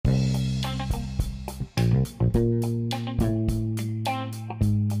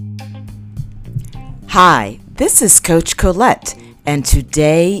Hi, this is Coach Colette, and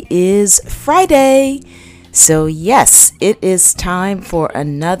today is Friday. So yes, it is time for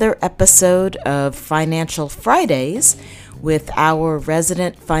another episode of Financial Fridays with our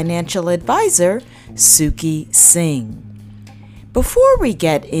resident financial advisor, Suki Singh. Before we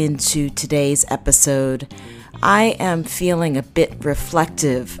get into today's episode, I am feeling a bit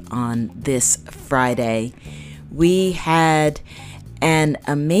reflective on this Friday. We had an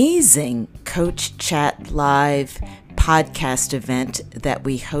amazing Coach Chat Live podcast event that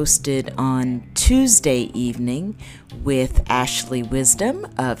we hosted on Tuesday evening with Ashley Wisdom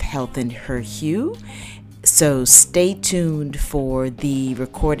of Health in Her Hue. So stay tuned for the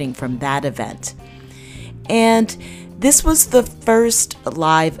recording from that event. And this was the first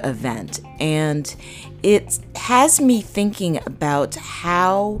live event, and it has me thinking about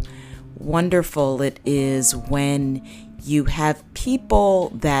how wonderful it is when you have people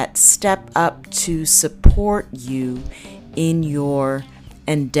that step up to support you in your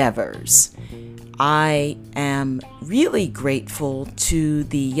endeavors. I am really grateful to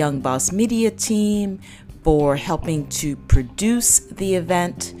the Young Boss Media team for helping to produce the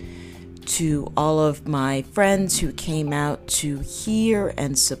event, to all of my friends who came out to hear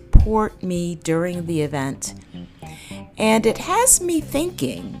and support me during the event. And it has me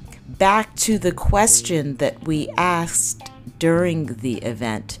thinking back to the question that we asked during the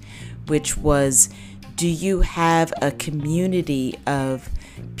event, which was, do you have a community of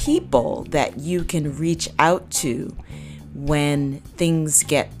people that you can reach out to when things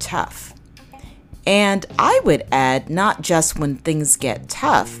get tough? And I would add, not just when things get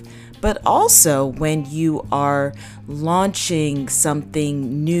tough, but also when you are launching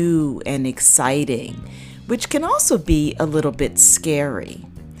something new and exciting, which can also be a little bit scary.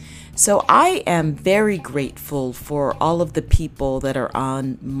 So I am very grateful for all of the people that are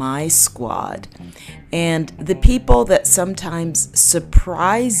on my squad and the people that sometimes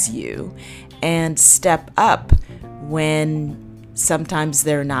surprise you and step up when sometimes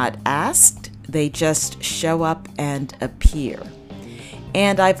they're not asked, they just show up and appear.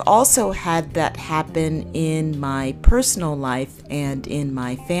 And I've also had that happen in my personal life and in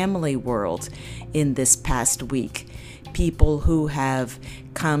my family world in this past week. People who have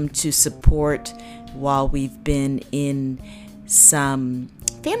come to support while we've been in some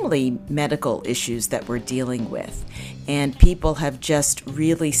family medical issues that we're dealing with. And people have just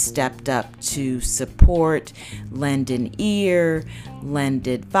really stepped up to support, lend an ear, lend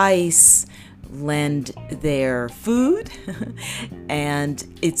advice, lend their food, and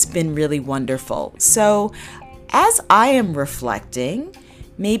it's been really wonderful. So as I am reflecting,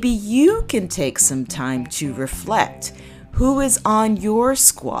 maybe you can take some time to reflect. Who is on your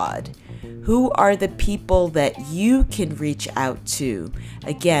squad? Who are the people that you can reach out to?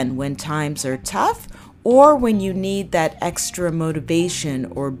 Again, when times are tough or when you need that extra motivation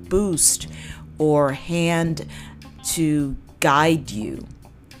or boost or hand to guide you.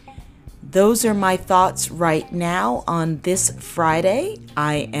 Those are my thoughts right now on this Friday.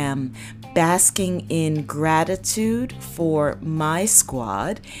 I am basking in gratitude for my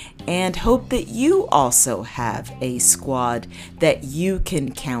squad and hope that you also have a squad that you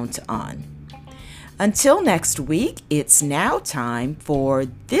can count on. Until next week, it's now time for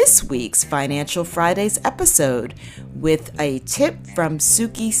this week's Financial Fridays episode with a tip from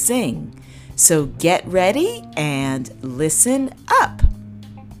Suki Singh. So get ready and listen up.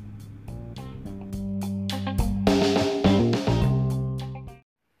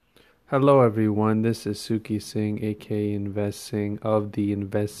 Hello everyone, this is Suki Singh, aka Investing of the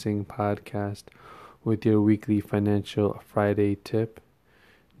Investing Podcast with your weekly Financial Friday tip.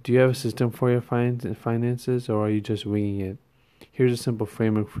 Do you have a system for your finances or are you just winging it? Here's a simple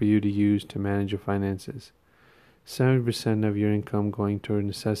framework for you to use to manage your finances. 70% of your income going toward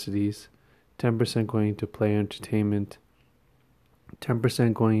necessities, 10% going to play and entertainment,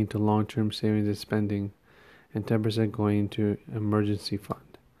 10% going into long-term savings and spending, and 10% going into emergency fund.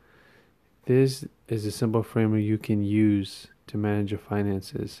 This is a simple framework you can use to manage your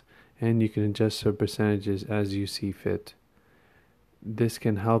finances, and you can adjust your percentages as you see fit. This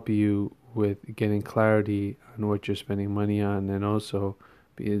can help you with getting clarity on what you're spending money on, and also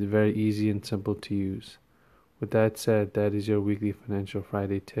be very easy and simple to use. With that said, that is your weekly Financial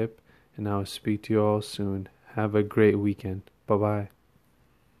Friday tip, and I'll speak to you all soon. Have a great weekend. Bye-bye.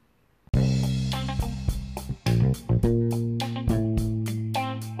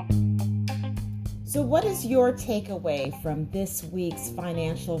 So what is your takeaway from this week's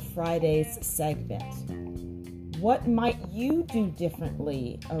Financial Fridays segment? What might you do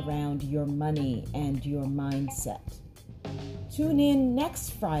differently around your money and your mindset? Tune in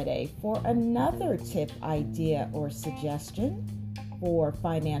next Friday for another tip, idea, or suggestion for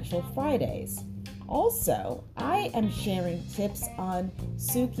Financial Fridays. Also, I am sharing tips on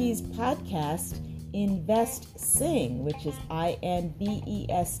Suki's podcast, Invest Sing, which is INVESTSINGH,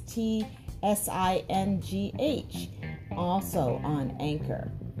 also on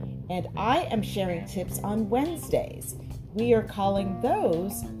Anchor. And I am sharing tips on Wednesdays. We are calling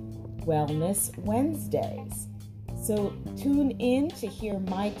those Wellness Wednesdays. So tune in to hear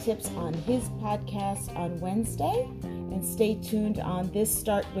my tips on his podcast on Wednesday, and stay tuned on this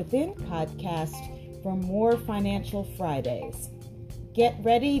Start Within podcast for more Financial Fridays. Get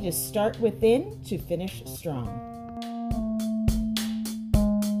ready to start within to finish strong.